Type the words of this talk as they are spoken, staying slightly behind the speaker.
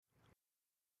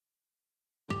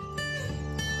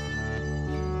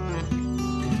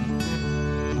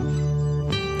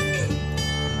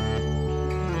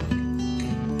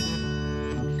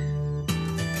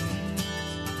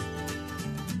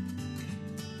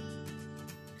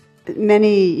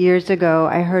Many years ago,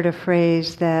 I heard a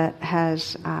phrase that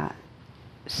has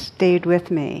stayed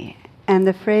with me. And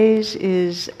the phrase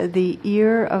is the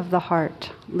ear of the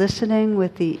heart, listening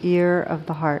with the ear of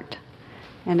the heart.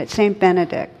 And it's St.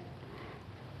 Benedict.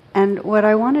 And what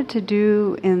I wanted to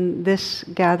do in this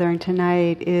gathering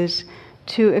tonight is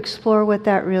to explore what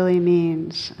that really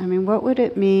means. I mean, what would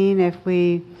it mean if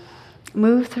we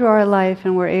move through our life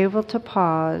and we're able to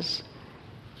pause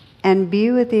and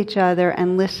be with each other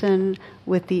and listen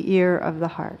with the ear of the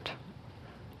heart?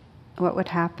 What would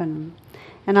happen?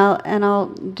 And I'll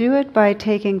do it by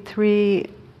taking 3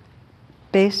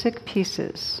 basic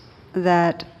pieces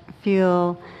that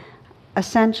feel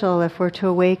essential if we're to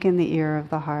awaken the ear of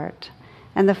the heart.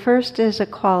 And the first is a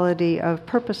quality of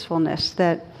purposefulness,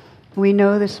 that we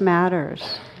know this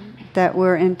matters, that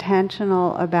we're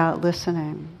intentional about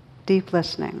listening, deep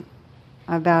listening,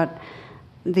 about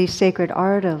the sacred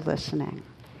art of listening.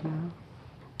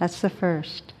 That's the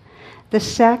first. The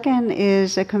second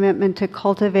is a commitment to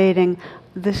cultivating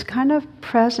this kind of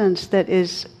presence that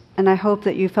is, and I hope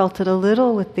that you felt it a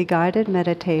little with the guided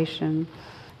meditation,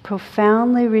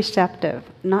 profoundly receptive,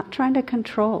 not trying to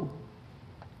control,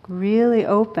 really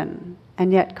open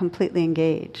and yet completely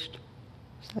engaged.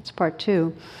 So that's part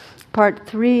 2. Part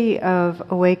 3 of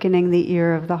awakening the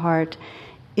ear of the heart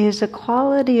is a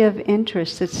quality of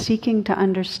interest that's seeking to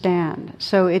understand.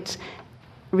 So it's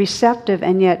receptive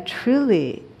and yet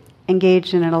truly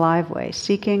engaged in an alive way,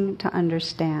 seeking to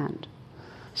understand.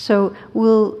 So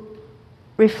we'll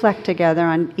reflect together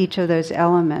on each of those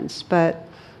elements, but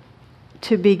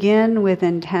to begin with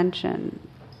intention,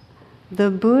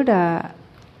 the Buddha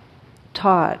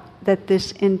taught that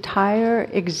this entire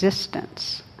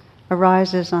existence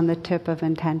arises on the tip of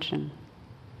intention.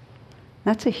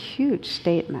 That's a huge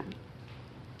statement.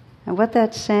 And what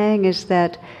that's saying is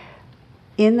that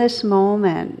in this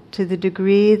moment, to the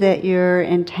degree that your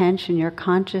intention, your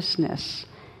consciousness,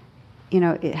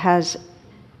 it has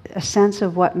a sense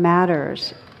of what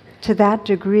matters, to that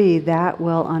degree that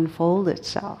will unfold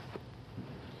itself.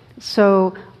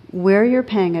 So where you're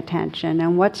paying attention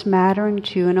and what's mattering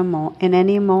to you in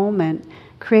any moment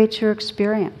creates your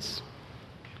experience.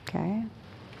 Okay?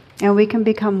 And we can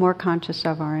become more conscious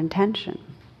of our intention.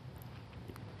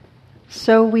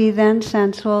 So we then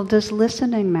sense, well, does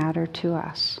listening matter to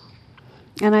us?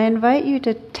 And I invite you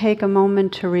to take a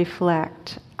moment to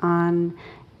reflect on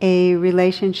a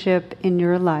relationship in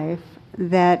your life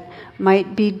that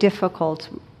might be difficult,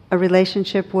 a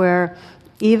relationship where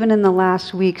even in the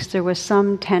last weeks there was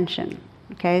some tension.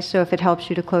 Okay, so if it helps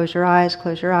you to close your eyes,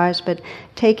 but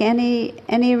take any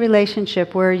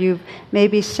relationship where you've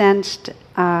maybe sensed,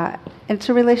 it's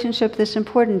a relationship that's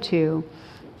important to you,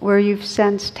 where you've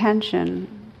sensed tension,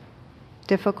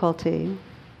 difficulty.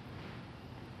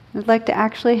 I'd like to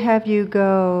actually have you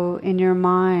go in your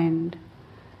mind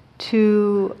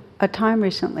to a time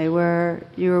recently where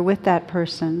you were with that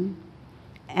person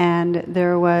and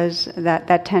there was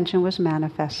that tension was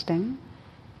manifesting.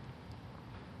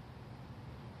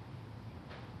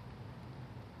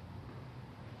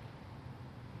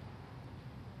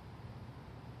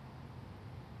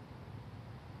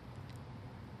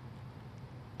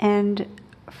 And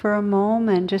for a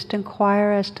moment, just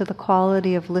inquire as to the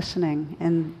quality of listening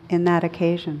in that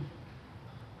occasion.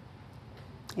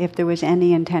 If there was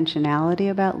any intentionality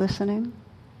about listening,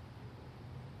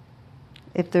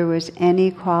 if there was any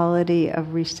quality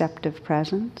of receptive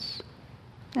presence,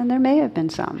 and there may have been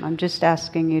some. I'm just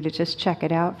asking you to just check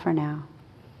it out for now.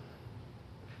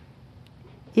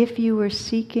 If you were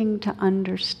seeking to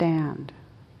understand,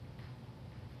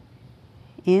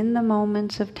 in the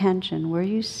moments of tension, were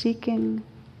you seeking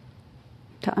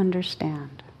to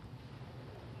understand?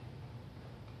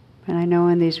 And I know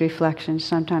in these reflections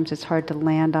sometimes it's hard to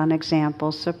land on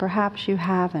examples, so perhaps you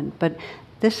haven't, but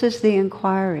this is the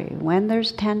inquiry. When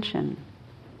there's tension,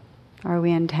 are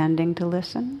we intending to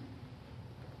listen?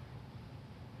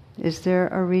 Is there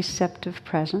a receptive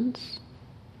presence?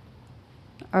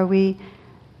 Are we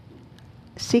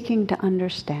seeking to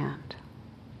understand?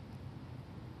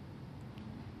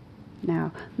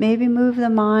 Now, maybe move the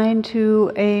mind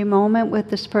to a moment with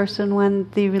this person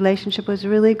when the relationship was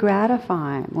really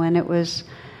gratifying, when it was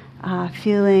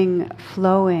feeling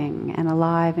flowing and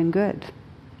alive and good,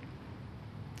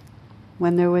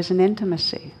 when there was an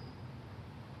intimacy.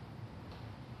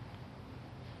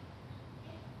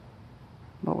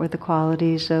 What were the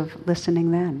qualities of listening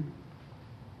then?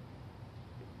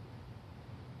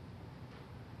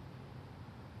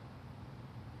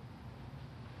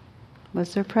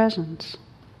 Was there presence?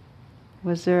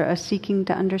 Was there a seeking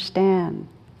to understand,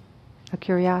 a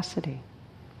curiosity?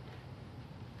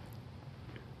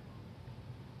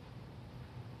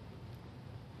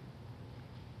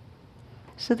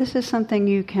 So this is something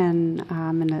you can,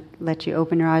 I'm going to let you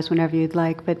open your eyes whenever you'd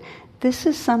like, but this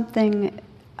is something,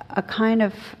 a kind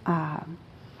of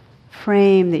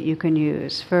frame that you can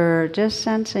use for just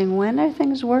sensing when are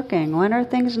things working, when are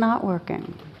things not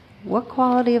working, what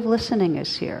quality of listening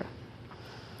is here.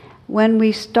 When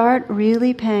we start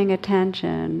really paying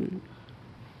attention,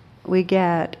 we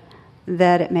get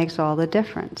that it makes all the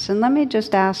difference. And let me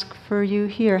just ask for you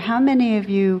here, how many of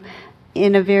you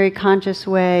in a very conscious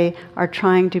way are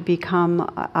trying to become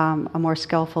a more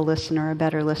skillful listener, a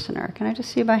better listener? Can I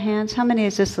just see by hands? How many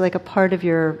is this like a part of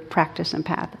your practice and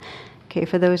path? Okay,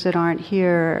 for those that aren't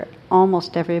here,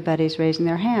 almost everybody's raising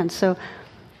their hands. So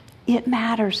it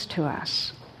matters to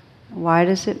us. Why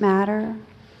does it matter?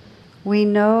 We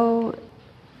know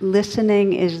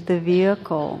listening is the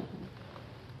vehicle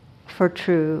for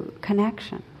true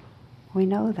connection. We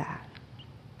know that.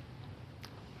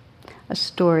 A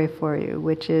story for you,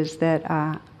 which is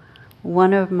that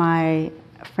one of my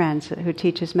friends who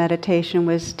teaches meditation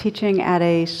was teaching at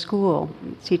a school,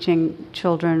 teaching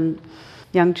children,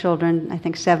 young children, I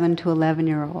think 7 to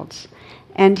 11-year-olds.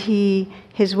 And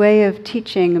his way of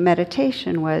teaching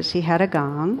meditation was he had a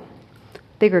gong,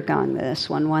 bigger gong than this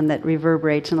one that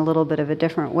reverberates in a little bit of a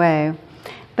different way.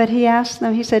 But he asked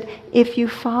them, he said, if you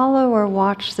follow or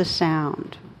watch the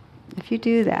sound, if you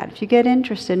do that, if you get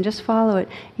interested and just follow it,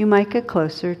 you might get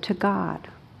closer to God.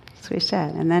 That's what he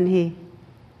said. And then he...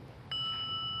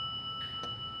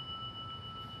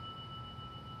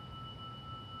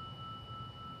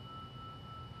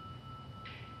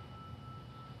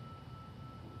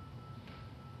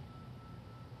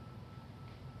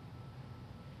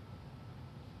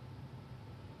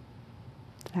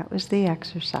 That was the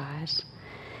exercise.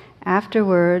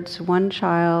 Afterwards, one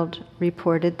child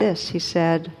reported this. He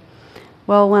said,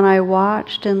 well, when I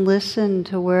watched and listened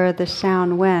to where the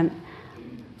sound went,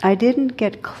 I didn't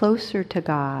get closer to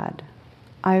God.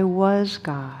 I was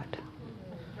God.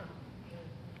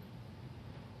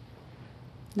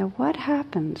 Now, what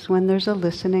happens when there's a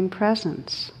listening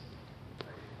presence?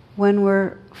 When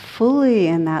we're fully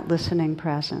in that listening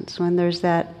presence, when there's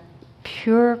that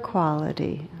pure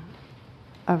quality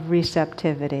of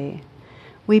receptivity,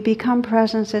 we become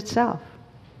presence itself.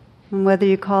 And whether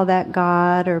you call that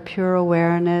God or pure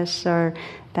awareness or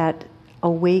that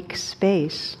awake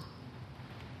space,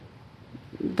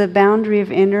 the boundary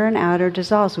of inner and outer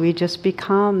dissolves. We just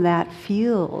become that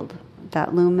field,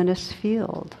 that luminous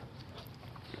field.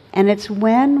 And it's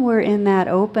when we're in that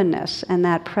openness and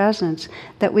that presence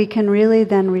that we can really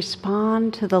then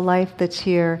respond to the life that's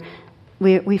here.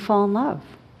 We fall in love.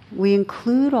 We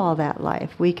include all that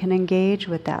life. We can engage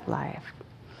with that life.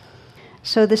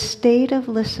 So the state of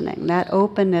listening, that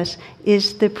openness,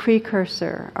 is the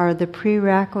precursor or the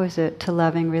prerequisite to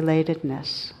loving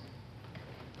relatedness.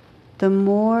 The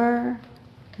more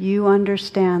you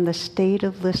understand the state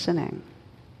of listening,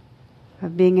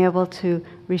 of being able to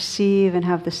receive and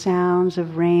have the sounds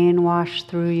of rain wash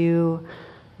through you,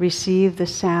 receive the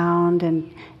sound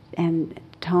and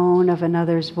tone of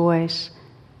another's voice,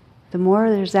 the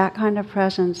more there's that kind of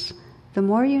presence, the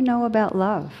more you know about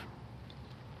love.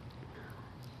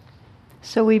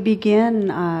 So we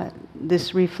begin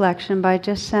this reflection by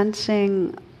just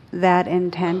sensing that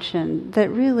intention that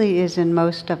really is in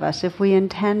most of us. If we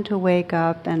intend to wake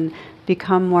up and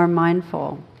become more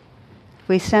mindful, if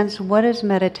we sense what is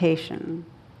meditation,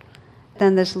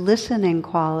 then this listening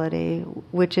quality,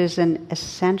 which is an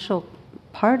essential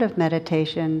part of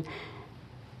meditation,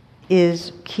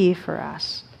 is key for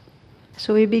us.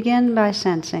 So we begin by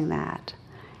sensing that.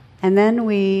 And then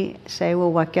we say,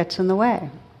 well, what gets in the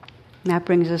way? And that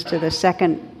brings us to the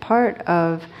second part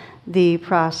of the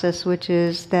process, which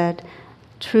is that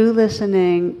true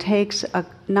listening takes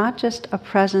not just a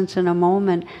presence in a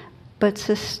moment, but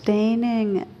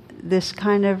sustaining this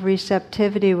kind of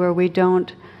receptivity where we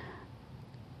don't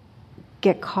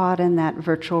get caught in that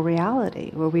virtual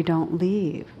reality, where we don't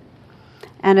leave.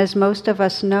 And as most of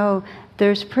us know,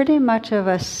 there's pretty much of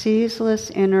a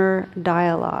ceaseless inner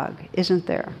dialogue, isn't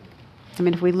there? I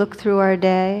mean, if we look through our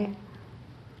day,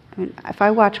 if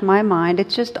I watch my mind,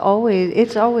 it's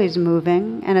always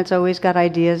moving, and it's always got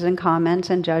ideas and comments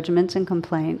and judgments and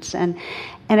complaints, and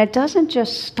it doesn't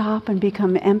just stop and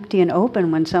become empty and open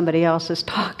when somebody else is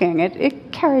talking.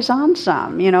 It carries on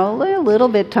some, a little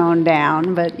bit toned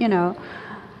down, but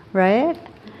right?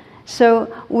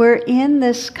 So we're in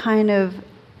this kind of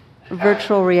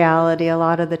virtual reality a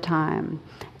lot of the time,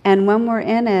 and when we're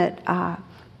in it,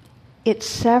 it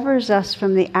severs us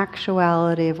from the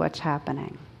actuality of what's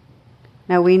happening.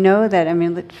 Now we know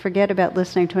that, forget about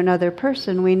listening to another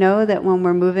person. We know that when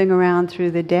we're moving around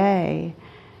through the day,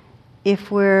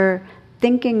 if we're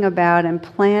thinking about and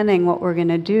planning what we're going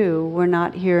to do, we're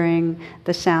not hearing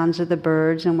the sounds of the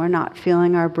birds, and we're not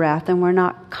feeling our breath, and we're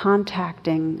not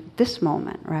contacting this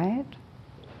moment, right?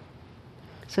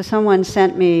 So someone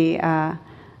sent me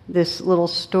this little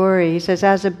story. He says,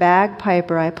 as a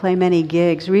bagpiper, I play many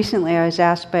gigs. Recently, I was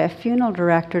asked by a funeral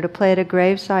director to play at a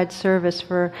graveside service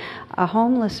for a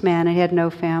homeless man, and he had no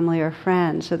family or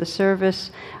friends. So the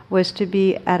service was to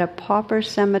be at a pauper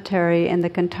cemetery in the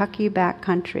Kentucky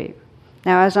backcountry.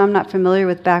 Now, as I'm not familiar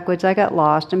with backwoods, I got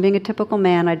lost, and being a typical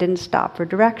man, I didn't stop for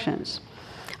directions.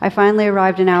 I finally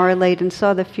arrived an hour late and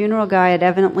saw the funeral guy had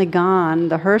evidently gone.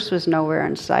 The hearse was nowhere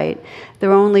in sight. There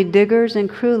were only diggers and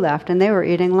crew left, and they were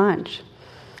eating lunch.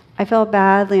 I felt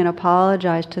badly and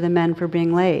apologized to the men for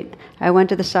being late. I went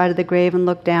to the side of the grave and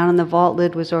looked down, and the vault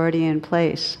lid was already in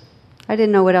place. I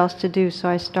didn't know what else to do, so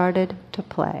I started to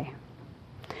play.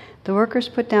 The workers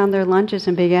put down their lunches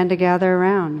and began to gather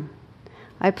around.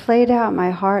 I played out my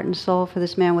heart and soul for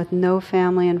this man with no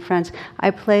family and friends.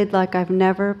 I played like I've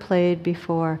never played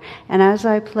before. And as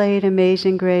I played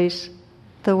Amazing Grace,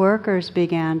 the workers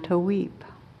began to weep.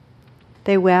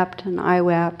 They wept, and I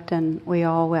wept, and we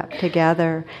all wept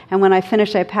together. And when I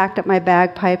finished, I packed up my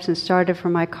bagpipes and started for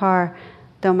my car.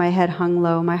 Though my head hung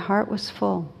low, my heart was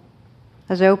full.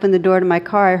 As I opened the door to my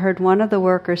car, I heard one of the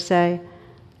workers say,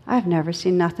 I've never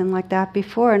seen nothing like that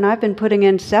before, and I've been putting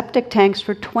in septic tanks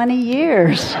for 20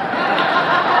 years.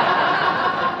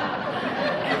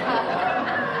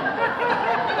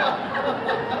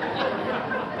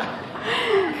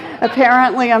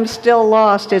 Apparently, I'm still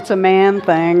lost. It's a man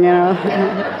thing, you know.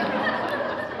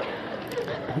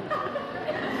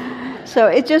 So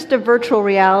it's just a virtual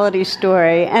reality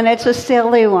story, and it's a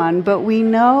silly one, but we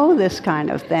know this kind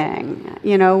of thing.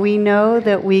 You know, we know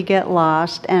that we get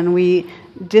lost, and we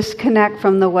disconnect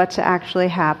from the what's actually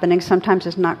happening. Sometimes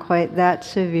it's not quite that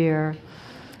severe,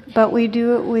 but we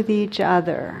do it with each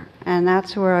other, and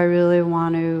that's where I really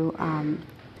want to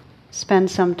spend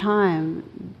some time.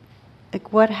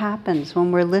 Like, what happens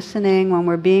when we're listening, when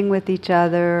we're being with each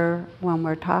other, when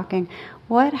we're talking?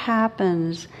 What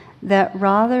happens that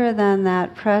rather than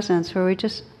that presence where we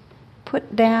just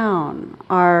put down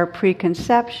our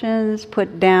preconceptions,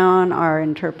 put down our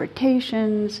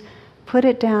interpretations, put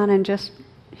it down and just,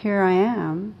 here I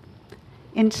am.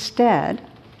 Instead,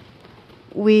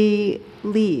 we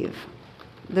leave.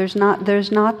 There's not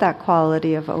that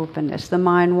quality of openness. The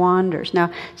mind wanders.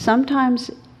 Now,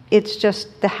 sometimes it's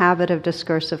just the habit of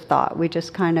discursive thought. We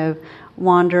just kind of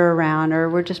wander around, or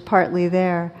we're just partly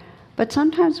there. But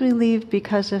sometimes we leave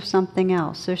because of something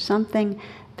else. There's something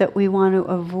that we want to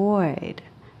avoid.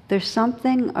 There's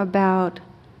something about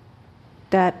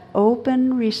that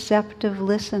open, receptive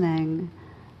listening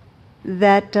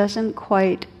that doesn't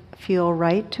quite feel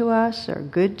right to us, or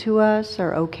good to us,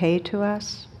 or okay to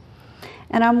us.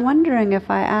 And I'm wondering, if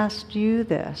I asked you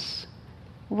this,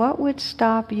 what would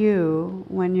stop you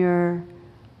when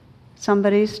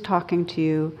somebody's talking to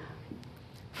you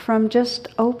from just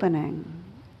opening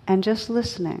and just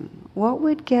listening? What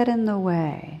would get in the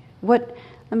way? Let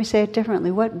me say it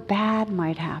differently. What bad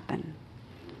might happen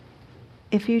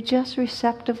if you just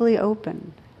receptively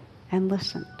opened and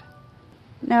listened?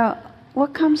 Now,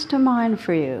 what comes to mind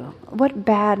for you? What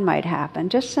bad might happen?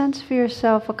 Just sense for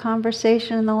yourself a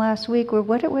conversation in the last week where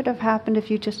what it would have happened if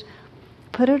you just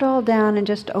put it all down and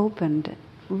just opened,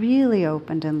 really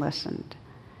opened and listened.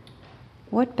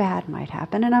 What bad might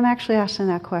happen? And I'm actually asking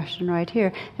that question right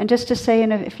here. And just to say,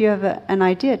 if you have an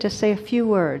idea, just say a few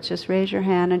words. Just raise your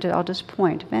hand and I'll just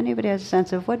point. If anybody has a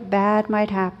sense of what bad might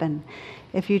happen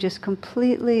if you just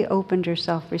completely opened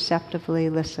yourself receptively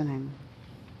listening.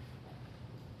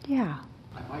 Yeah.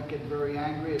 I might get very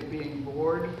angry at being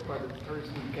bored by the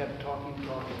person who kept talking.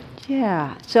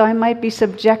 Yeah. So I might be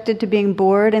subjected to being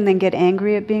bored and then get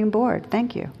angry at being bored.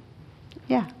 Thank you.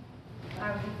 Yeah.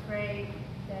 I was afraid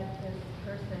that this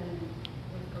person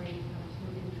was going to become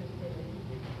too interested in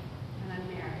me, and I'm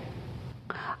married.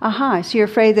 Aha. So you're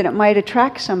afraid that it might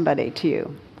attract somebody to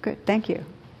you. Good. Thank you.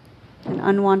 An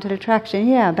unwanted attraction.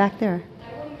 Yeah, back there.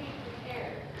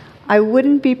 I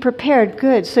wouldn't be prepared.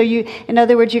 Good. So in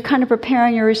other words, you're kind of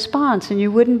preparing your response, and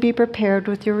you wouldn't be prepared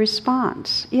with your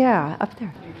response. Yeah, up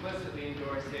there. Implicitly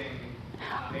endorsing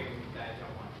things that I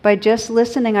don't want. By just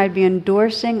listening, I'd be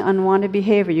endorsing unwanted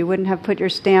behavior. You wouldn't have put your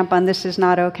stamp on this is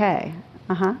not okay.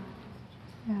 Uh-huh.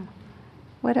 Yeah.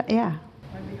 What? Yeah.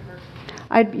 I'd be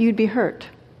hurt. You'd be hurt.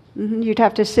 Mm-hmm. You'd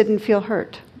have to sit and feel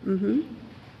hurt. Mm-hmm.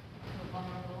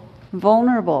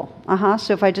 Vulnerable. Uh-huh.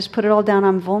 So if I just put it all down,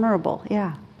 I'm vulnerable.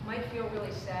 Yeah. Might feel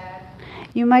really sad.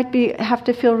 You might have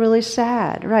to feel really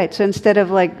sad, right? So instead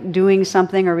of like doing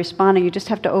something or responding, you just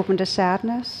have to open to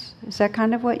sadness. Is that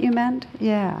kind of what you meant?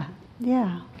 Yeah.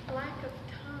 Lack of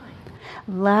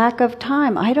time. Lack of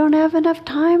time. I don't have enough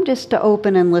time just to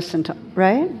open and listen to,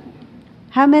 right?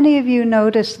 How many of you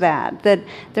notice that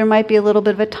there might be a little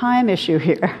bit of a time issue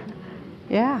here?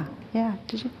 Yeah.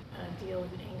 Did you? Deal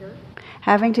with anger.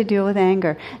 Having to deal with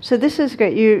anger. So this is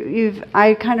great.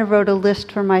 I kind of wrote a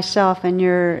list for myself, and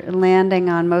you're landing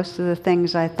on most of the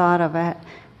things I thought of.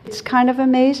 It's kind of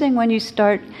amazing when you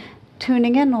start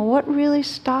tuning in. Well, what really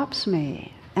stops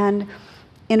me? And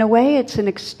in a way, it's an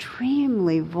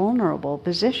extremely vulnerable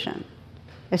position.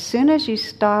 As soon as you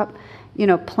stop,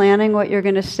 planning what you're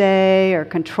going to say or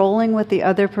controlling what the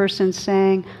other person's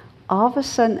saying, all of a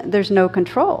sudden there's no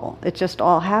control. It's just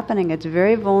all happening. It's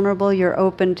very vulnerable. You're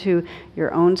open to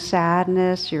your own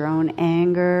sadness, your own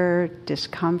anger,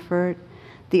 discomfort.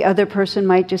 The other person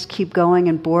might just keep going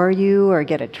and bore you or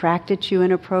get attracted to you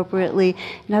inappropriately.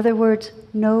 In other words,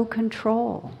 no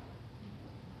control.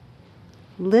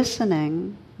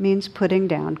 Listening means putting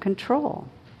down control.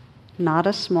 Not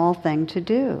a small thing to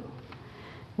do.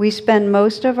 We spend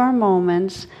most of our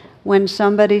moments when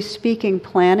somebody's speaking,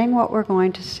 planning what we're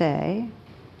going to say,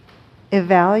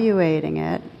 evaluating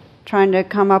it, trying to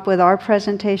come up with our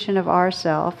presentation of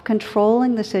ourselves,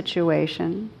 controlling the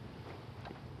situation.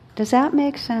 Does that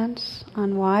make sense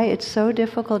on why it's so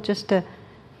difficult just to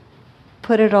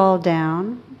put it all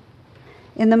down?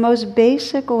 In the most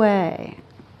basic way,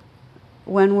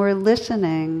 when we're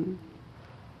listening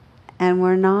and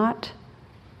we're not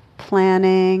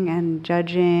planning and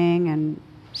judging and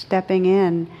stepping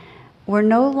in, we're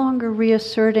no longer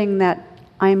reasserting that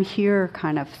I'm here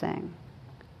kind of thing.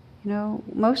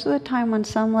 Most of the time on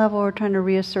some level we're trying to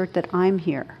reassert that I'm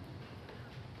here.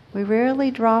 We rarely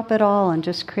drop it all and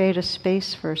just create a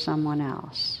space for someone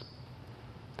else.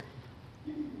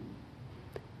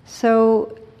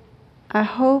 So I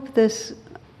hope this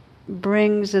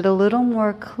brings it a little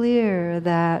more clear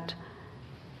that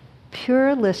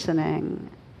pure listening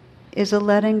is a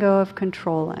letting go of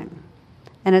controlling.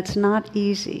 And it's not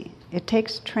easy. It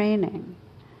takes training.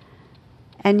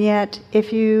 And yet,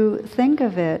 if you think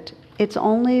of it, it's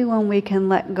only when we can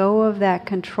let go of that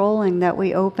controlling that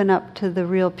we open up to the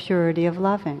real purity of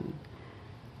loving.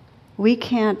 We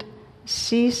can't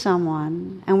see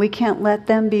someone and we can't let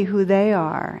them be who they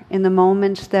are in the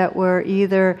moments that we're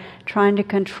either trying to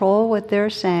control what they're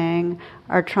saying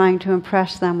or trying to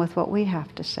impress them with what we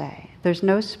have to say. There's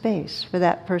no space for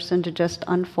that person to just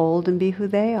unfold and be who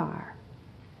they are.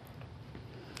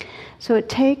 So it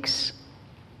takes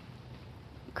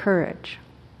courage.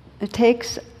 It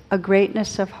takes a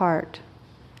greatness of heart.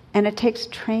 And it takes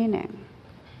training.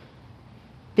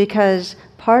 Because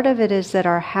part of it is that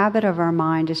our habit of our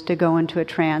mind is to go into a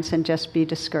trance and just be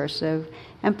discursive.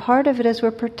 And part of it is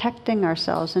we're protecting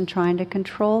ourselves and trying to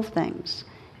control things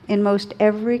in most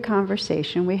every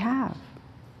conversation we have.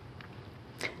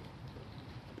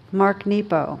 Mark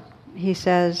Nepo, he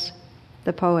says,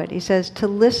 the poet, he says, to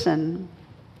listen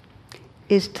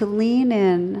is to lean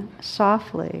in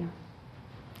softly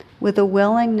with a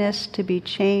willingness to be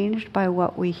changed by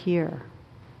what we hear.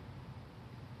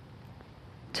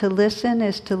 To listen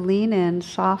is to lean in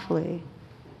softly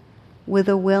with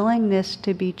a willingness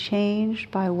to be changed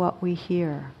by what we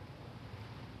hear.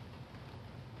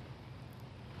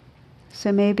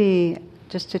 So maybe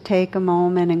just to take a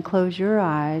moment and close your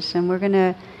eyes, and we're going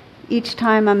to, each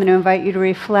time I'm going to invite you to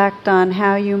reflect on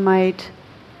how you might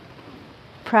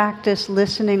practice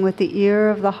listening with the ear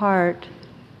of the heart.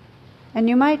 And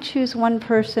you might choose one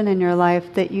person in your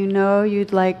life that you know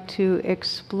you'd like to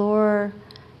explore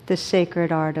the sacred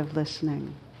art of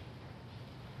listening.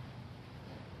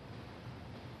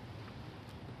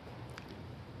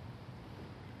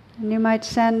 And you might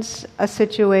sense a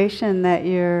situation that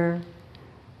you're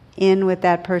in with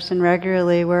that person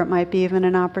regularly where it might be even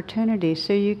an opportunity.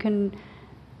 So you can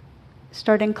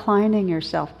start inclining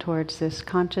yourself towards this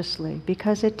consciously,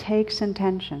 because it takes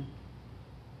intention.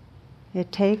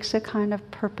 It takes a kind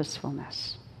of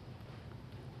purposefulness.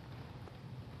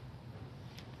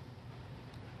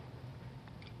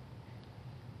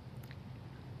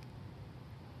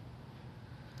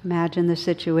 Imagine the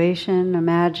situation.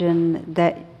 Imagine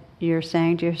that you're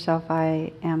saying to yourself,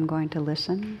 I am going to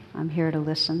listen. I'm here to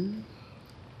listen.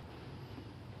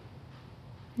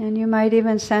 And you might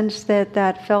even sense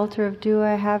that filter of, do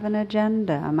I have an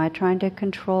agenda? Am I trying to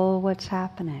control what's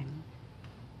happening?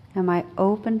 Am I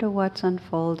open to what's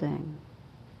unfolding?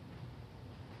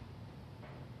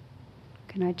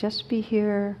 Can I just be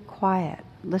here, quiet,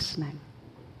 listening?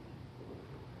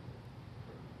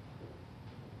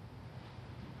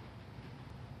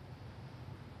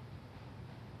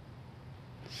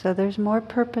 So there's more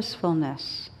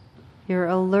purposefulness. You're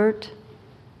alert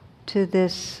to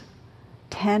this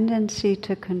tendency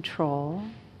to control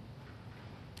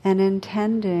and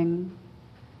intending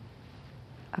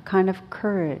a kind of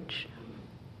courage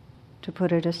to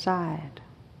put it aside.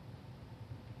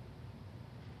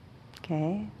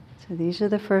 Okay? So these are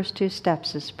the first two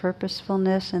steps, this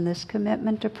purposefulness and this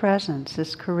commitment to presence,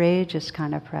 this courageous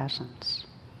kind of presence.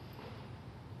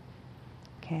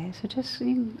 Okay, so just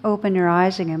you can open your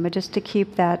eyes again, but just to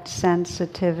keep that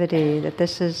sensitivity that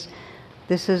this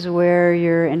is where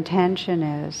your intention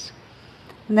is.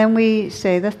 And then we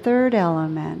say the third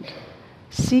element,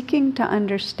 seeking to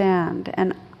understand.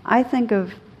 And I think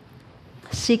of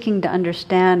seeking to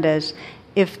understand as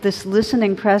if this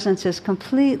listening presence is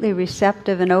completely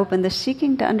receptive and open, the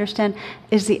seeking to understand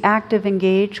is the active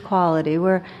engaged quality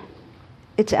where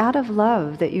it's out of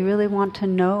love that you really want to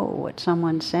know what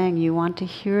someone's saying. You want to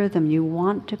hear them. You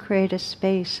want to create a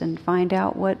space and find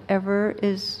out whatever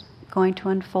is going to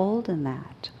unfold in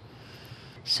that.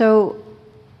 So,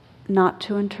 not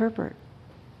to interpret.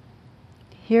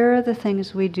 Here are the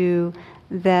things we do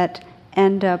that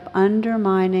end up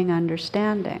undermining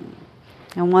understanding.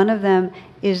 And one of them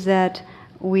is that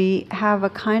we have a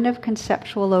kind of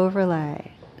conceptual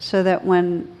overlay so that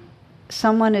when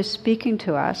someone is speaking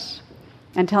to us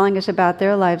and telling us about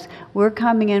their lives, we're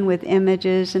coming in with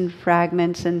images and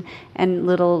fragments and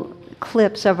little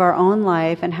clips of our own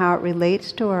life and how it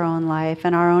relates to our own life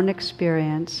and our own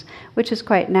experience, which is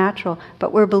quite natural,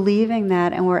 but we're believing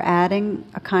that and we're adding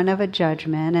a kind of a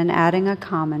judgment and adding a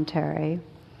commentary.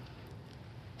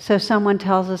 So someone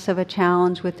tells us of a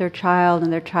challenge with their child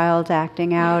and their child's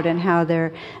acting out and how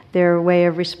their way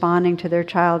of responding to their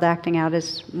child acting out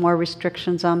is more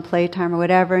restrictions on playtime or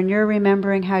whatever, and you're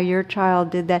remembering how your child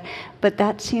did that, but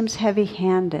that seems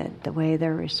heavy-handed, the way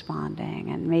they're responding,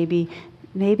 and maybe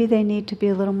they need to be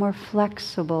a little more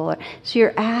flexible. So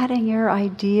you're adding your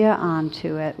idea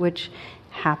onto it, which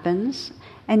happens,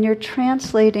 and you're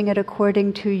translating it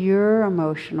according to your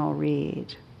emotional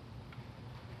read.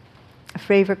 A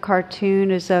favorite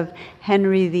cartoon is of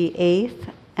Henry VIII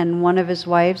and one of his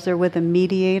wives. They're with a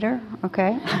mediator,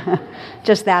 okay?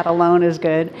 Just that alone is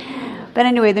good. But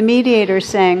anyway, the mediator's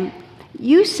saying,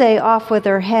 you say off with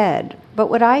her head, but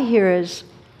what I hear is,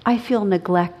 I feel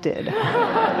neglected.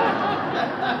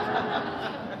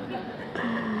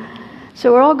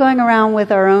 So we're all going around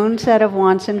with our own set of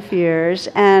wants and fears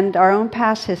and our own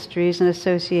past histories and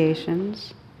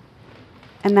associations.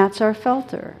 And that's our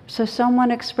filter. So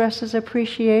someone expresses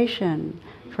appreciation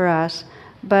for us,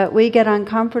 but we get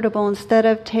uncomfortable. Instead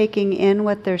of taking in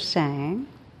what they're saying,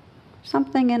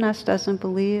 something in us doesn't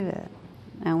believe it.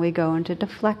 And we go into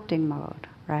deflecting mode,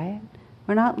 right?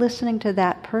 We're not listening to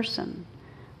that person.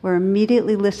 We're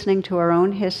immediately listening to our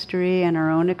own history and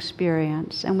our own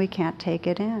experience, and we can't take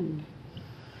it in.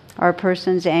 Our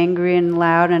person's angry and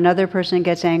loud, another person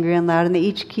gets angry and loud, and they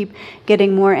each keep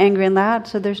getting more angry and loud,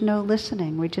 so there's no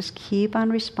listening. We just keep on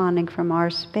responding from our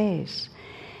space.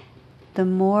 The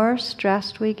more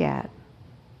stressed we get,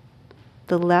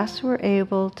 the less we're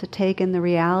able to take in the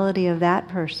reality of that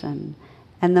person,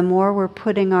 and the more we're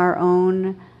putting our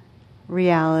own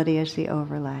reality as the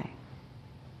overlay.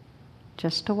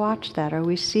 Just to watch that. Are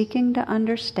we seeking to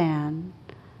understand?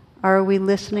 Are we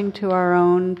listening to our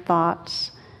own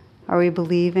thoughts? Are we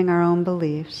believing our own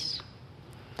beliefs?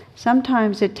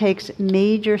 Sometimes it takes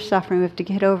major suffering. We have to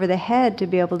get over the head to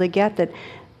be able to get that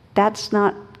that's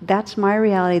my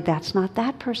reality, that's not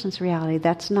that person's reality,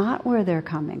 that's not where they're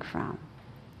coming from.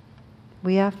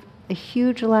 We have a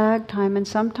huge lag time, and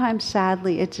sometimes,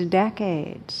 sadly, it's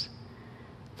decades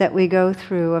that we go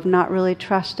through of not really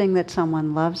trusting that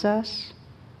someone loves us,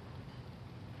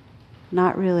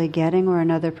 not really getting where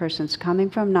another person's coming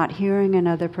from, not hearing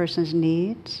another person's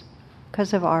needs,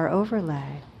 because of our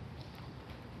overlay.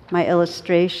 My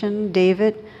illustration,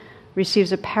 David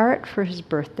receives a parrot for his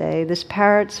birthday. This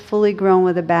parrot's fully grown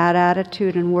with a bad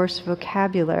attitude and worse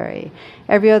vocabulary.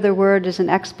 Every other word is an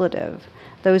expletive.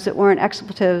 Those that weren't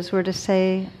expletives were, to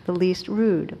say the least,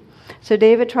 rude. So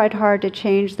David tried hard to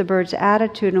change the bird's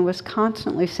attitude and was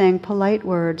constantly saying polite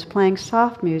words, playing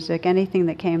soft music, anything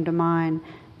that came to mind.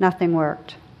 Nothing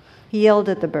worked. He yelled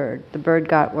at the bird. The bird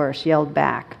got worse, yelled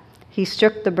back. He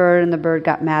shook the bird, and the bird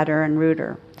got madder and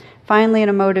ruder. Finally, in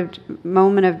a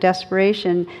moment of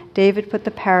desperation, David put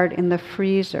the parrot in the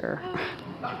freezer.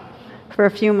 For a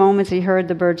few moments, he heard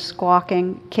the bird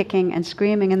squawking, kicking, and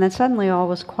screaming, and then suddenly all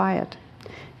was quiet.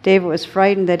 David was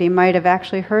frightened that he might have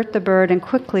actually hurt the bird and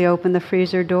quickly opened the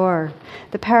freezer door.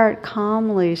 The parrot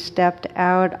calmly stepped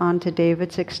out onto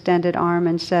David's extended arm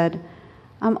and said,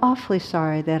 "I'm awfully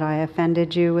sorry that I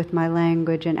offended you with my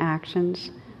language and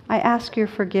actions. I ask your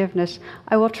forgiveness.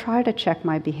 I will try to check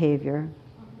my behavior.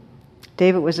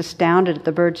 David was astounded at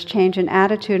the bird's change in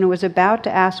attitude and was about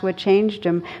to ask what changed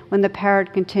him when the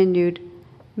parrot continued,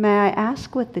 "May I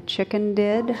ask what the chicken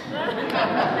did?"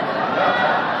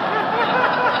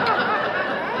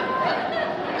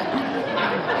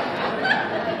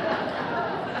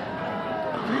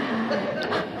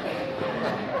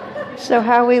 So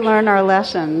how we learn our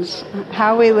lessons,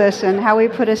 how we listen, how we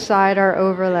put aside our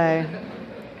overlay.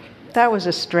 That was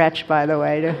a stretch, by the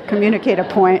way, to communicate a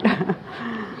point.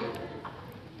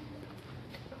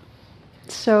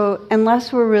 So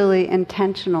unless we're really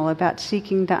intentional about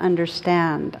seeking to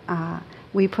understand,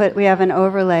 we have an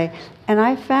overlay. And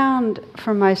I found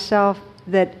for myself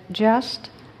that just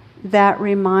that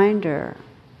reminder,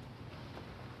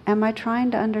 am I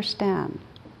trying to understand?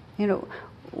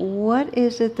 What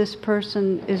is it this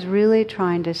person is really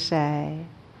trying to say?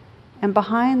 And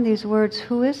behind these words,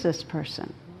 who is this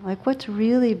person? Like, what's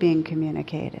really being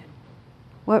communicated?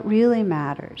 What really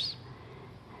matters?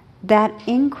 That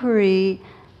inquiry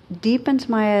deepens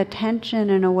my attention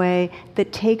in a way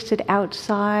that takes it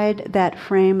outside that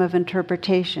frame of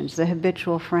interpretations, the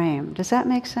habitual frame. Does that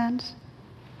make sense?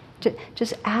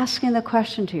 Just asking the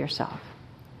question to yourself,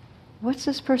 what's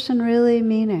this person really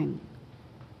meaning?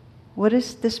 What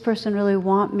does this person really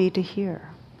want me to hear?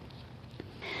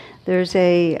 There's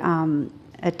a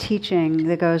teaching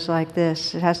that goes like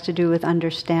this. It has to do with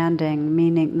understanding,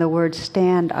 meaning the word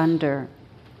stand under.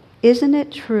 Isn't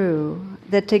it true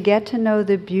that to get to know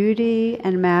the beauty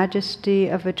and majesty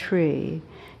of a tree,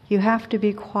 you have to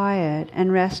be quiet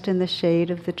and rest in the shade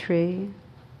of the tree?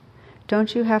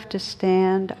 Don't you have to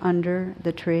stand under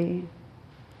the tree?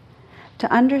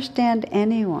 To understand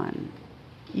anyone,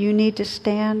 you need to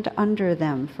stand under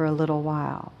them for a little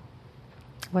while.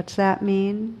 What's that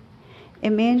mean?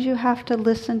 It means you have to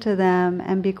listen to them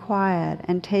and be quiet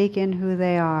and take in who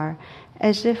they are,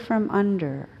 as if from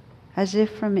under, as if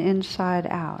from inside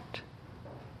out.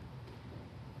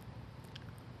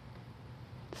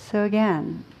 So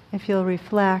again, if you'll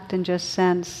reflect and just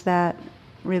sense that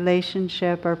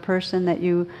relationship or person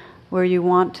where you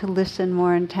want to listen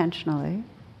more intentionally.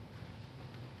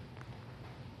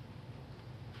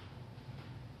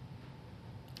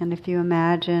 And if you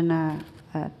imagine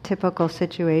a typical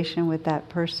situation with that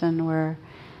person where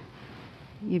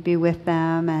you'd be with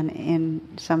them and in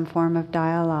some form of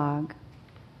dialogue.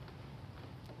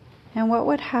 And what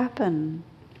would happen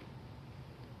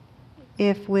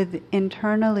if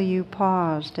internally you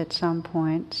paused at some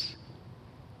points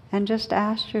and just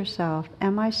asked yourself,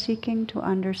 am I seeking to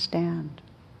understand?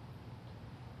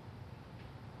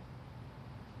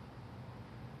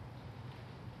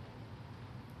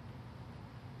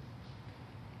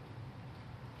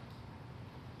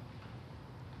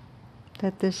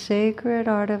 That the sacred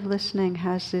art of listening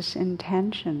has this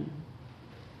intention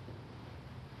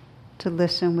to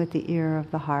listen with the ear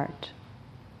of the heart.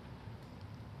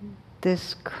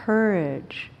 This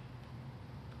courage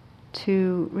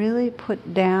to really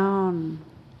put down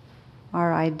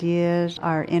our ideas,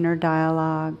 our inner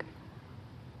dialogue,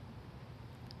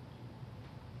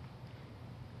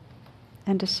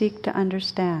 and to seek to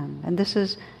understand. And this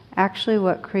is actually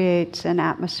what creates an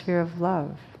atmosphere of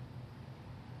love.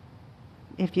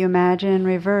 If you imagine in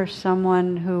reverse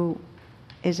someone who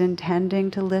is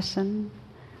intending to listen,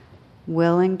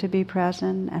 willing to be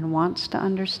present, and wants to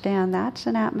understand, that's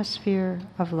an atmosphere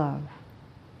of love.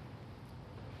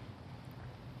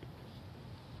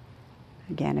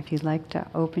 Again, if you'd like to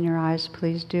open your eyes,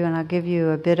 please do. And I'll give you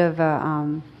a bit of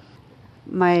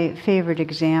my favorite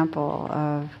example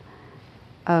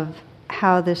of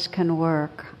how this can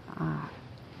work.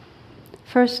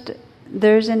 First,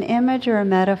 there's an image or a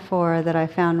metaphor that I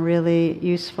found really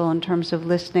useful in terms of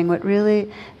listening,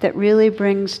 that really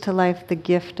brings to life the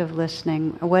gift of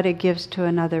listening, what it gives to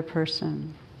another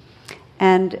person.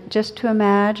 And just to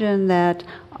imagine that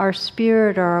our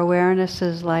spirit, our awareness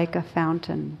is like a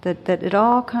fountain, that it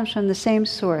all comes from the same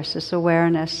source, this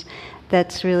awareness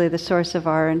that's really the source of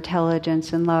our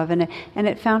intelligence and love. And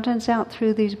it fountains out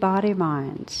through these body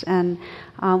minds. And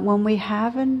when we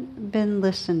haven't been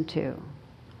listened to,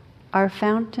 our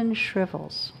fountain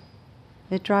shrivels.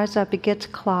 It dries up, it gets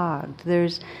clogged.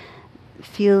 There's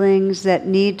feelings that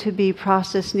need to be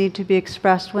processed, need to be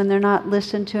expressed. When they're not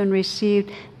listened to and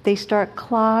received, they start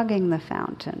clogging the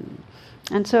fountain.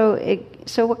 And so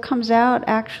what comes out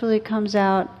actually comes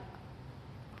out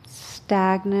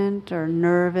stagnant or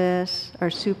nervous or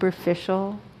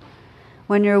superficial.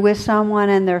 When you're with someone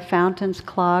and their fountain's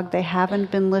clogged, they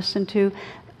haven't been listened to,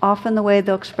 often the way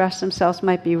they'll express themselves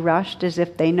might be rushed, as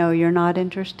if they know you're not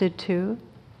interested too.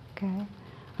 Okay?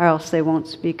 or else they won't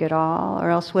speak at all, or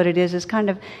else what it is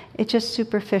kind of, it's just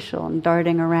superficial and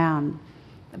darting around.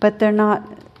 But they're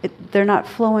not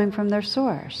flowing from their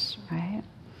source, right?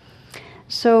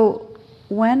 So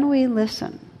when we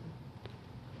listen,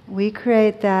 we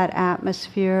create that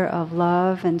atmosphere of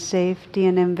love and safety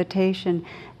and invitation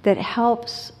that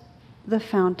helps the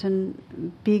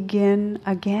fountain begin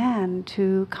again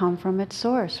to come from its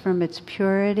source, from its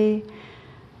purity,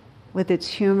 with its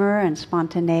humor and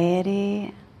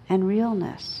spontaneity and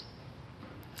realness.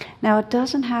 Now, it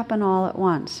doesn't happen all at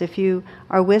once. If you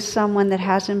are with someone that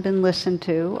hasn't been listened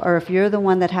to, or if you're the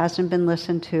one that hasn't been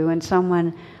listened to, and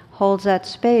someone holds that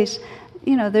space,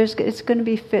 it's going to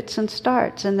be fits and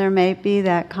starts, and there may be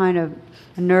that kind of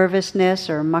nervousness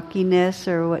or muckiness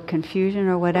or confusion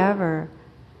or whatever.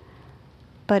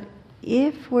 But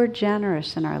if we're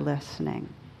generous in our listening,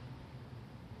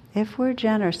 if we're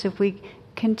generous, if we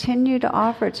continue to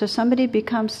offer it, so somebody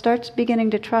starts beginning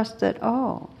to trust that,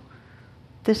 oh,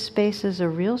 this space is a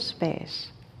real space,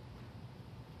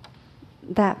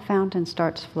 that fountain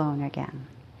starts flowing again.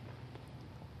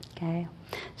 Okay?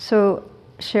 So,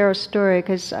 share a story,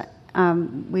 because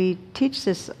we teach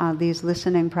these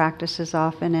listening practices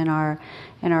often in our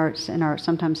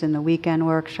sometimes in the weekend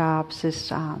workshops.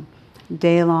 This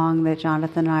day long that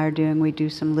Jonathan and I are doing, we do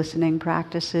some listening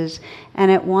practices. And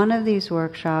at one of these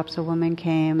workshops, a woman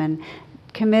came and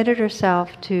committed herself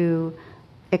to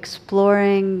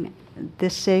exploring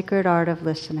this sacred art of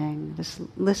listening, this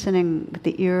listening with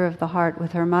the ear of the heart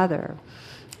with her mother.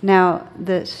 Now,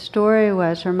 the story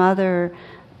was her mother,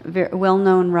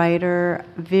 well-known writer,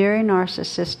 very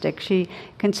narcissistic. She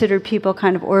considered people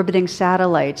kind of orbiting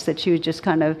satellites that she would just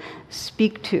kind of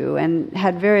speak to, and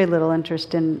had very little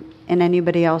interest in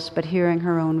anybody else but hearing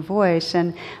her own voice.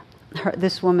 And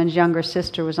this woman's younger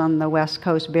sister was on the West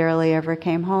Coast, barely ever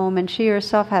came home, and she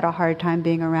herself had a hard time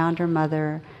being around her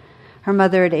mother. Her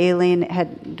mother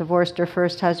had divorced her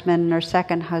first husband and her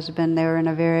second husband. They were in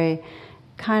a very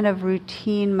kind of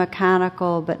routine,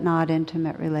 mechanical, but not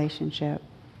intimate relationship.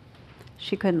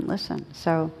 She couldn't listen.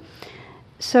 So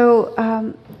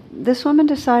this woman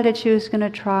decided she was going to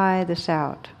try this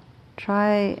out.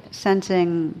 Try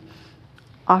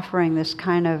offering this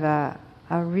kind of a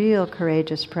real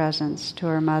courageous presence to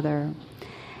her mother.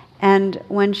 And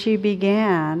when she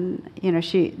began,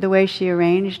 the way she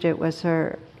arranged it was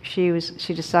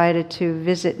she decided to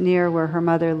visit near where her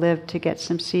mother lived to get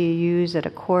some CEUs at a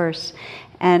course.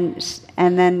 And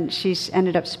then she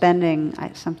ended up spending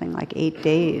something like 8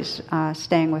 days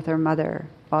staying with her mother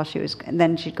and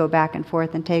then she'd go back and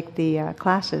forth and take the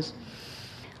classes.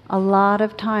 A lot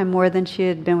of time, more than she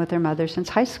had been with her mother since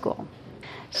high school.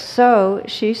 So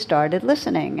she started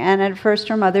listening. And at first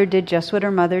her mother did just what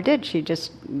her mother did. She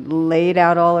just laid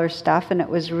out all her stuff, and it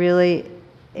was really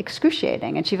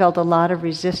excruciating. And she felt a lot of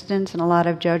resistance and a lot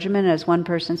of judgment. As one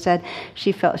person said,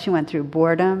 she went through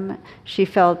boredom. She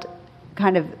felt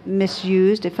kind of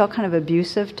misused. It felt kind of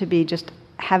abusive to be just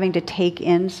having to take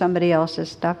in somebody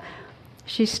else's stuff.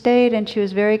 She stayed, and she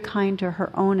was very kind to her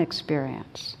own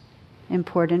experience.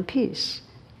 Important piece.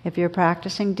 If you're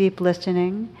practicing deep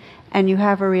listening and you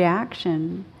have a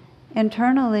reaction,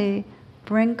 internally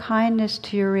bring kindness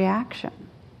to your reaction.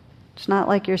 It's not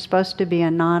like you're supposed to be a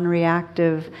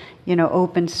non-reactive,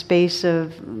 open space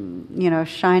of,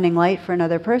 shining light for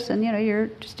another person. You're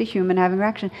just a human having a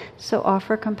reaction. So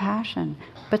offer compassion,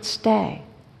 but stay.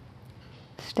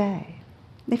 Stay,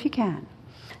 if you can.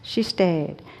 She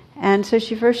stayed. And so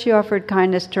she offered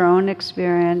kindness to her own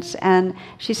experience, and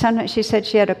she said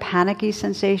she had a panicky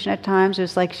sensation at times. It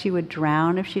was like she would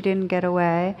drown if she didn't get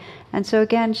away. And so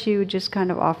again, she would just kind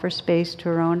of offer space to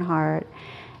her own heart.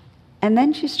 And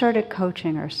then she started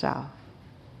coaching herself.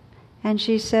 And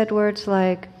she said words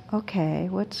like, okay,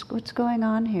 what's going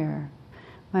on here?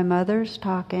 My mother's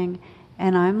talking,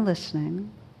 and I'm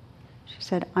listening. She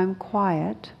said, I'm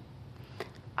quiet.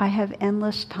 I have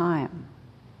endless time.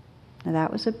 Now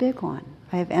that was a big one.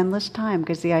 I have endless time,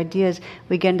 because the idea is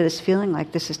we get into this feeling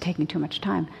like this is taking too much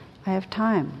time. I have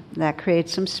time. That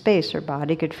creates some space. Her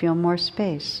body could feel more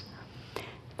space.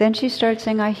 Then she started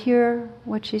saying, I hear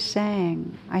what she's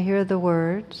saying. I hear the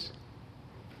words,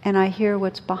 and I hear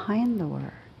what's behind the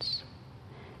words.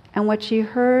 And what she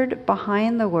heard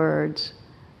behind the words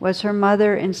was her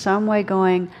mother in some way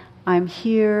going, I'm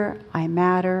here, I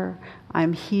matter.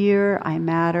 I'm here, I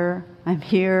matter. I'm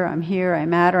here, I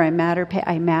matter, I matter,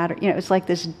 I matter. It was like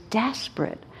this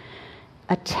desperate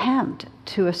attempt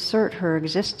to assert her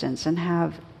existence and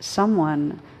have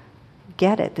someone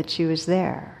get it that she was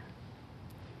there.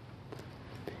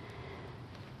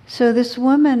 So this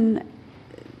woman's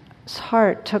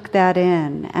heart took that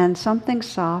in, and something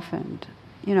softened.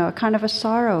 a kind of a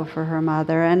sorrow for her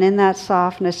mother. And in that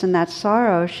softness and that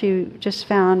sorrow, she just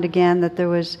found again that there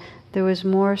was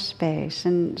more space,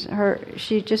 and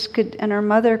her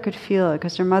mother could feel it,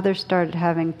 because her mother started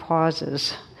having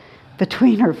pauses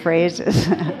between her phrases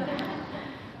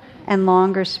and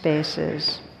longer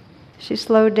spaces. She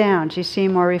slowed down. She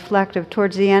seemed more reflective.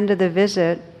 Towards the end of the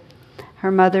visit,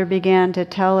 her mother began to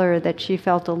tell her that she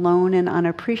felt alone and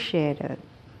unappreciated.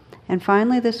 And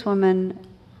finally this woman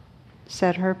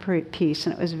said her piece,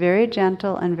 and it was very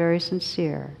gentle and very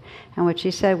sincere. And what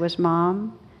she said was,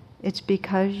 "Mom, it's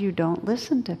because you don't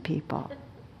listen to people."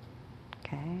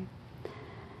 Okay.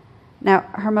 Now,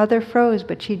 her mother froze,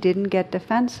 but she didn't get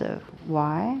defensive.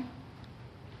 Why?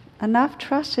 Enough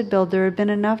trust had built. There had been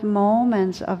enough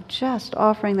moments of just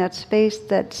offering that space,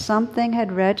 that something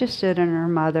had registered in her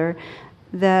mother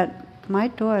that my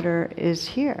daughter is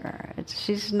here. This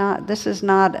is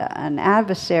not an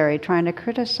adversary trying to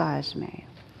criticize me.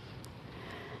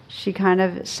 She kind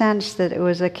of sensed that it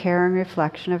was a caring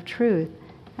reflection of truth.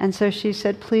 And so she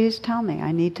said, "Please tell me,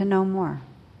 I need to know more."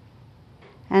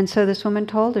 And so this woman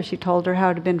told her. She told her how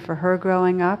it had been for her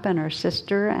growing up, and her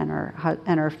sister, and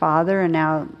her father, and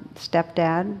now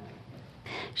stepdad.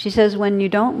 She says, when you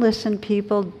don't listen,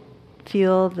 people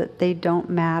feel that they don't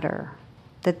matter,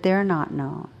 that they're not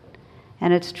known.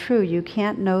 And it's true, you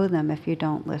can't know them if you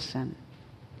don't listen.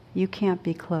 You can't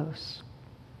be close.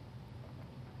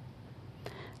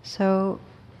 So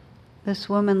this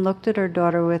woman looked at her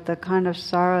daughter with a kind of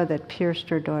sorrow that pierced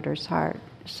her daughter's heart.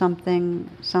 Something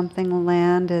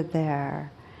landed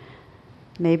there.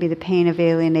 Maybe the pain of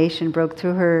alienation broke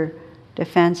through her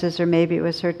defenses, or maybe it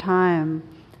was her time.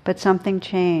 But something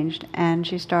changed, and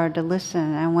she started to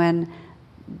listen. And when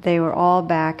they were all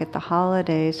back at the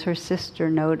holidays, her sister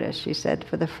noticed. She said,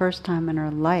 for the first time in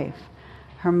her life,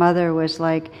 her mother was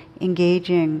like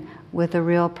engaging with a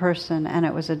real person, and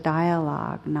it was a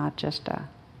dialogue, not just a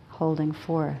holding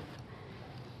forth.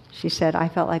 She said, I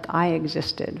felt like I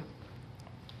existed.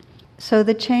 So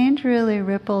the change really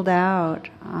rippled out.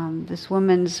 This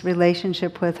woman's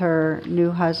relationship with her new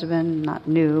husband, not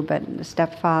new, but the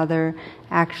stepfather,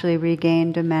 actually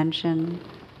regained dimension.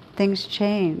 Things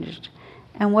changed.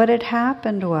 And what had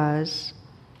happened was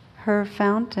her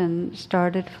fountain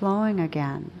started flowing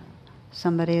again.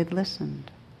 Somebody had listened.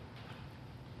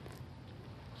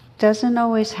 Doesn't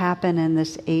always happen in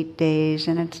this 8 days,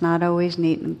 and it's not always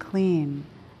neat and clean.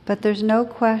 But there's no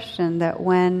question that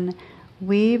when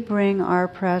we bring our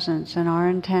presence and our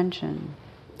intention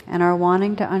and our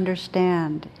wanting to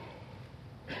understand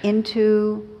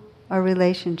into a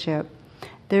relationship,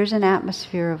 there's an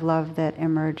atmosphere of love that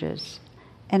emerges.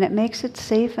 And it makes it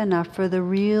safe enough for the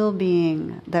real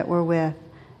being that we're with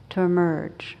to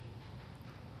emerge.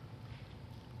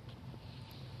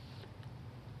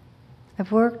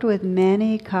 I've worked with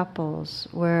many couples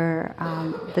where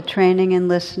the training and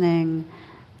listening,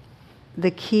 the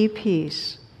key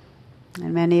piece,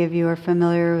 and many of you are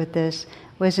familiar with this,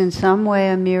 was in some way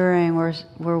a mirroring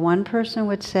where one person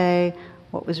would say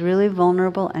what was really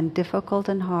vulnerable and difficult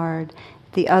and hard.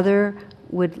 The other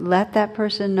would let that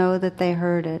person know that they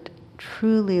heard it,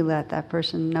 truly let that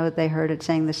person know that they heard it,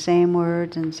 saying the same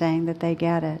words and saying that they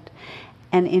get it.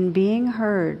 And in being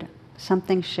heard,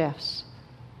 something shifts.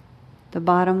 The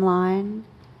bottom line,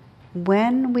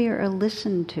 when we are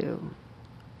listened to,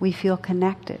 we feel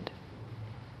connected.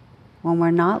 When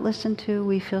we're not listened to,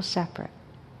 we feel separate.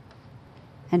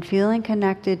 And feeling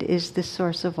connected is the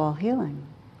source of all healing.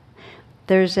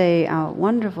 There's a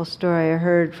wonderful story I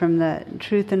heard from the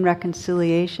Truth and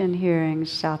Reconciliation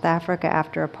hearings, South Africa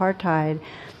after apartheid,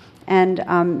 and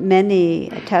many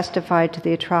testified to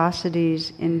the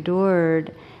atrocities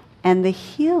endured and the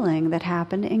healing that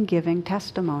happened in giving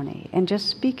testimony and just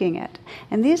speaking it.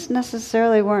 And these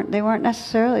weren't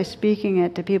necessarily speaking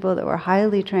it to people that were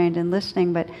highly trained in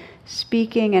listening, but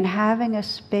speaking and having a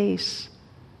space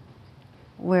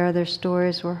where their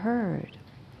stories were heard.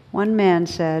 One man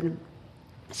said,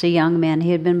 it's a young man,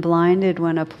 he had been blinded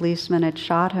when a policeman had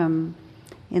shot him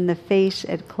in the face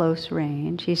at close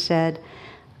range. He said,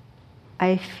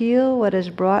 I feel what has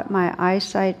brought my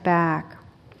eyesight back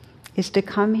is to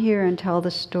come here and tell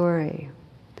the story.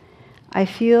 I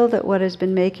feel that what has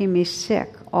been making me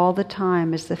sick all the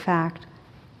time is the fact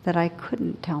that I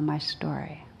couldn't tell my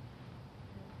story.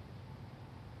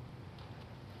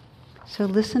 So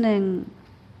listening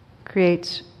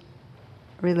creates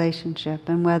relationship,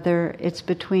 and whether it's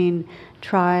between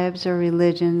tribes or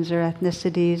religions or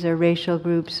ethnicities or racial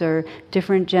groups or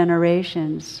different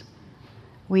generations,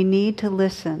 we need to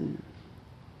listen.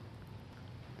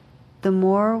 The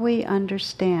more we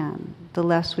understand, the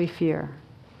less we fear.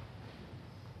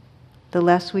 The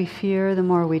less we fear, the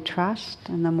more we trust,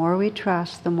 and the more we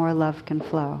trust, the more love can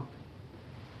flow.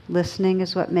 Listening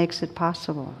is what makes it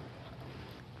possible.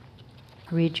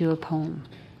 I'll read you a poem.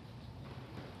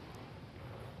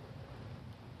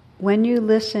 When you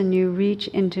listen, you reach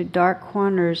into dark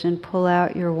corners and pull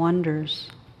out your wonders.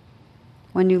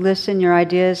 When you listen, your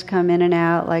ideas come in and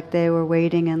out like they were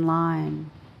waiting in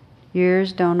line. Your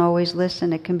ears don't always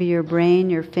listen. It can be your brain,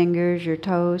 your fingers, your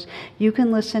toes. You can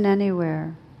listen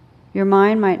anywhere. Your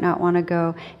mind might not want to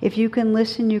go. If you can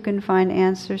listen, you can find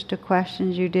answers to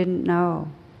questions you didn't know.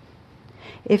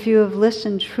 If you have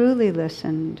listened, truly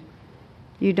listened,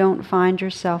 you don't find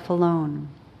yourself alone.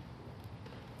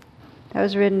 That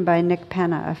was written by Nick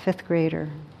Penna, a 5th grader.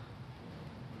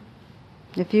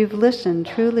 If you've listened,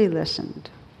 truly listened,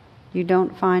 you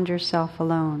don't find yourself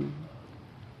alone.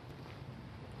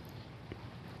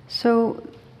 So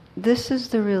this is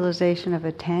the realization of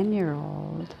a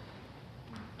 10-year-old.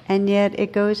 And yet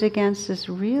it goes against this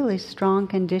really strong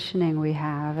conditioning we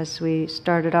have, as we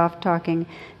started off talking,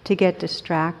 to get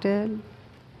distracted,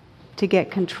 to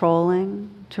get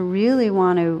controlling, to really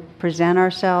want to present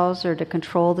ourselves or to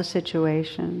control the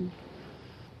situation,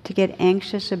 to get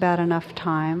anxious about enough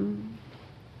time,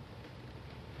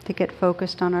 to get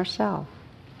focused on ourselves.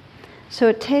 So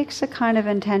it takes a kind of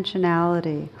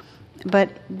intentionality, but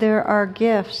there are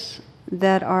gifts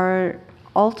that are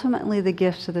ultimately the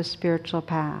gifts of the spiritual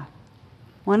path.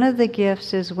 One of the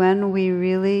gifts is when we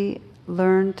really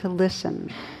learn to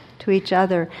listen to each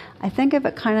other. I think of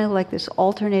it kind of like this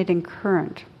alternating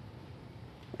current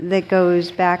that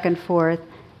goes back and forth,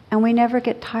 and we never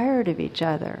get tired of each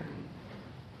other.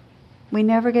 We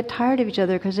never get tired of each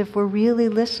other because if we're really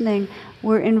listening,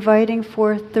 we're inviting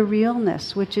forth the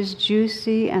realness, which is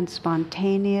juicy and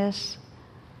spontaneous,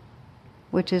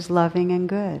 which is loving and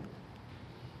good.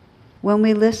 When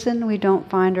we listen, we don't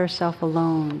find ourselves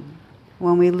alone.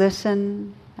 When we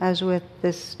listen, as with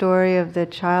this story of the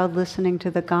child listening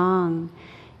to the gong,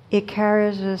 it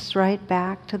carries us right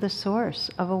back to the source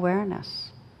of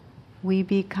awareness. We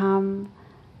become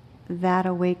that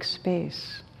awake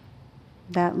space,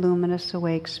 that luminous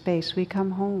awake space. We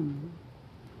come home.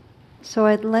 So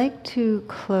I'd like to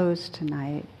close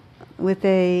tonight with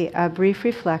a brief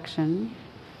reflection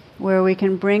where we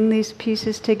can bring these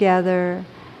pieces together,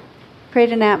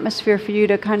 create an atmosphere for you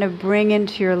to kind of bring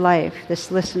into your life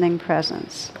this listening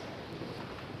presence.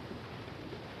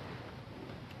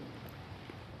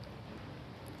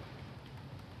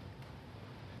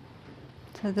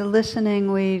 So the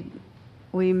listening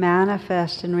we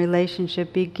manifest in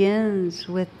relationship begins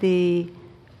with the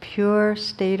pure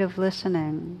state of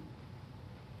listening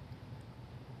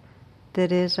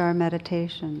that is our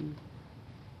meditation.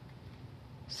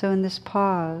 So in this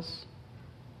pause,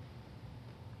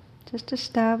 just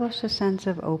establish a sense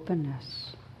of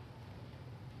openness.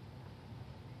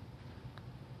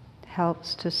 It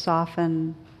helps to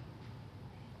soften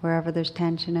wherever there's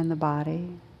tension in the body.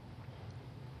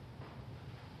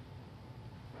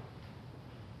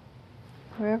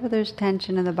 Wherever there's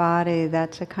tension in the body,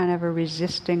 that's a kind of a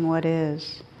resisting what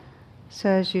is. So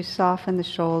as you soften the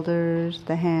shoulders,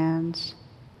 the hands,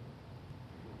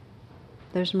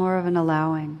 there's more of an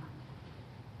allowing.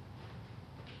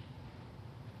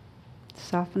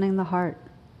 Softening the heart.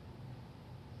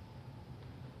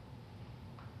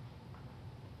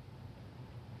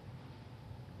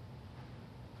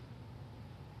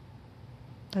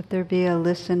 Let there be a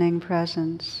listening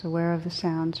presence, aware of the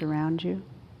sounds around you.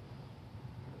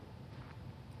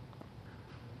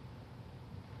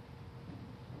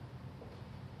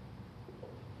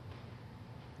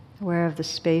 Aware of the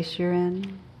space you're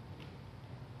in.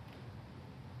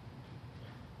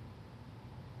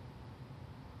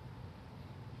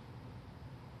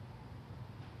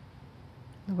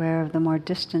 Aware of the more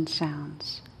distant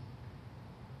sounds.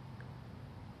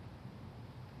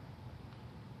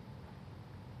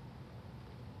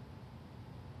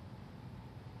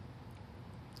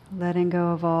 Letting go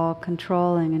of all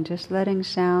controlling and just letting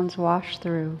sounds wash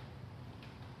through.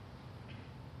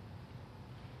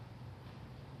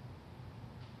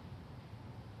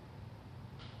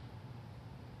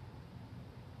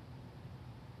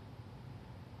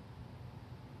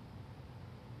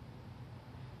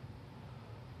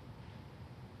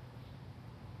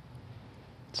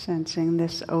 Sensing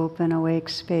this open, awake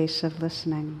space of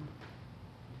listening.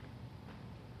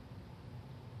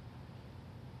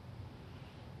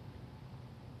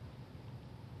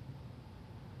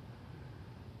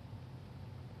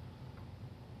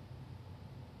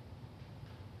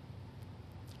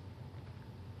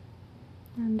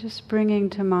 And just bringing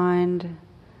to mind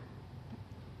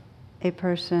a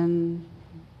person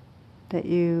that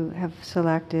you have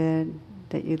selected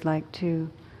that you'd like to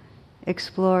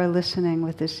explore listening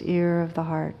with this ear of the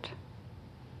heart.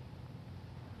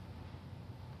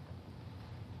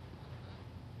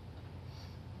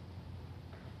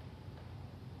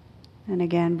 And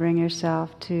again, bring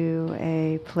yourself to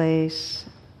a place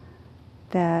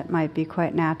that might be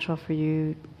quite natural for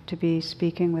you to be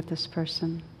speaking with this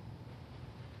person.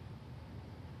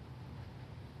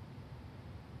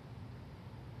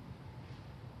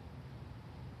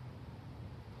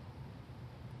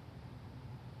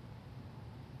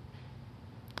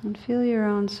 And feel your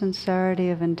own sincerity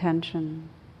of intention,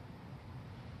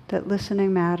 that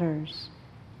listening matters,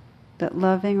 that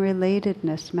loving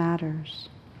relatedness matters.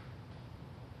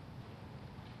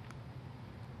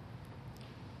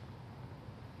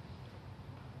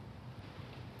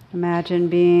 Imagine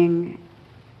being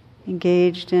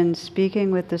engaged in speaking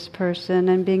with this person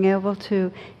and being able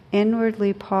to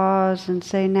inwardly pause and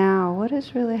say, now, what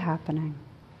is really happening?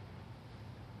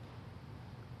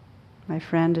 My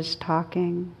friend is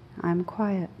talking, I'm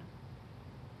quiet.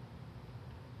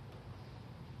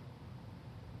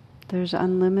 There's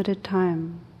unlimited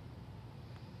time.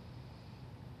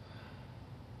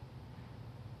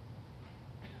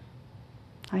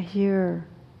 I hear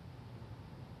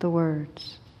the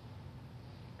words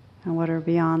and what are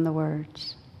beyond the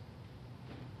words.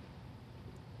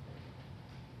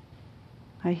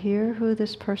 I hear who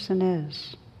this person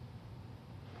is.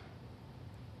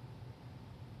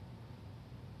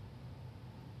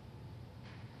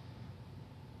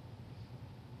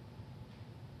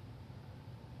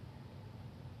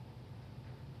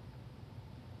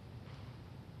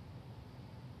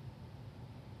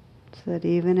 So that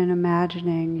even in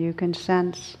imagining, you can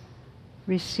sense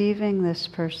receiving this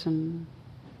person,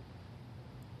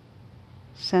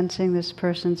 sensing this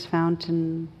person's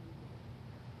fountain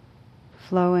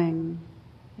flowing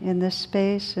in this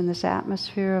space, in this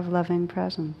atmosphere of loving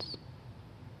presence.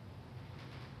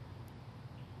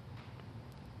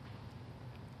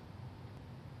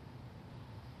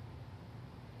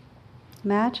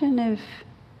 Imagine if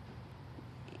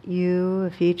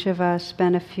each of us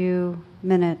spent a few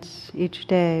minutes each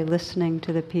day listening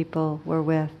to the people we're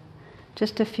with.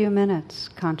 Just a few minutes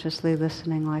consciously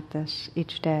listening like this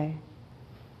each day.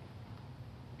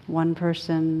 One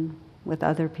person with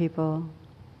other people.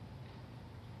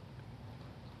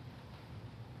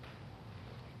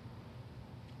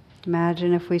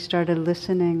 Imagine if we started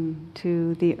listening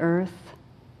to the earth,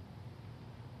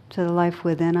 to the life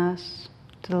within us,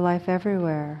 to the life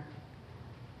everywhere,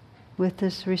 with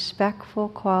this respectful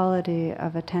quality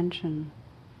of attention,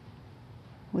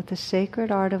 with the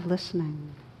sacred art of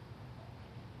listening.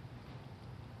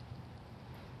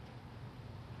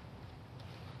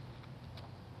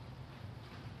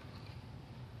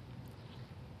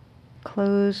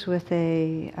 Close with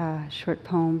a short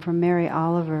poem from Mary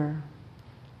Oliver.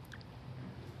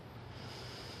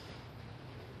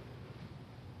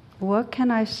 What can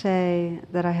I say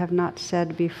that I have not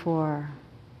said before?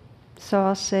 So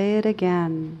I'll say it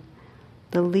again.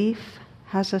 The leaf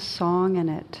has a song in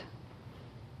it.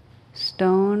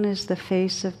 Stone is the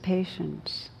face of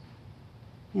patience.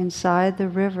 Inside the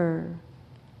river,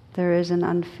 there is an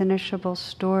unfinishable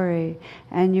story,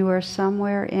 and you are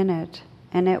somewhere in it,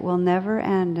 and it will never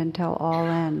end until all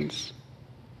ends.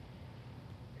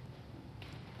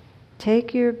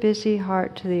 Take your busy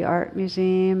heart to the art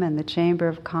museum and the Chamber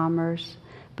of Commerce,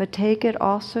 but take it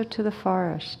also to the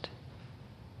forest.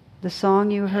 The song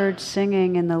you heard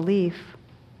singing in the leaf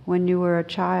when you were a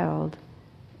child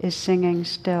is singing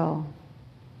still.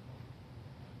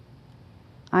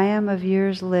 I am of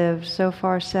years lived, so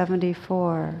far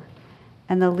 74,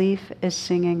 and the leaf is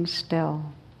singing still.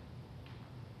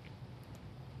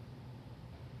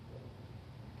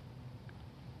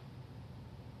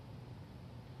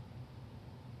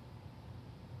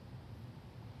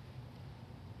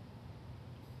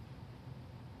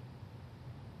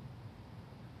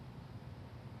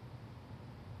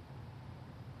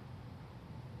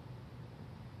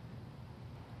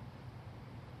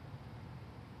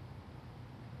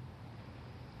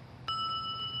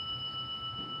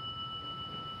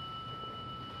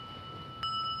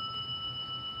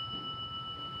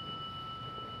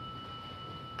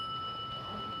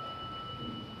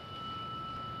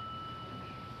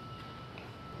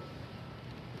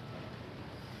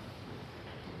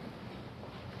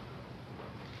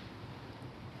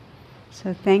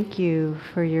 So thank you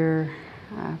for your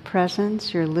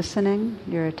presence, your listening,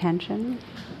 your attention.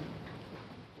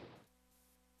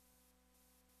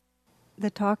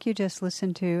 The talk you just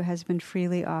listened to has been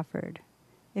freely offered.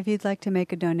 If you'd like to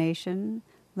make a donation,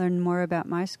 learn more about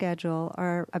my schedule,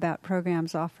 or about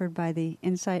programs offered by the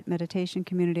Insight Meditation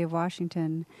Community of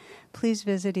Washington, please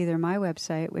visit either my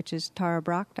website, which is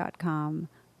tarabrach.com,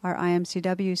 or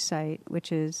IMCW's site,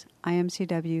 which is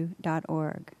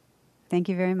imcw.org. Thank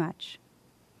you very much.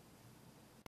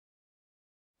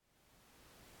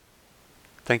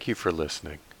 Thank you for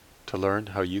listening. To learn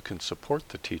how you can support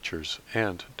the teachers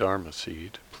and Dharma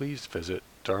Seed, please visit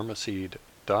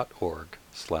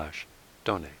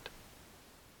dharmaseed.org/donate.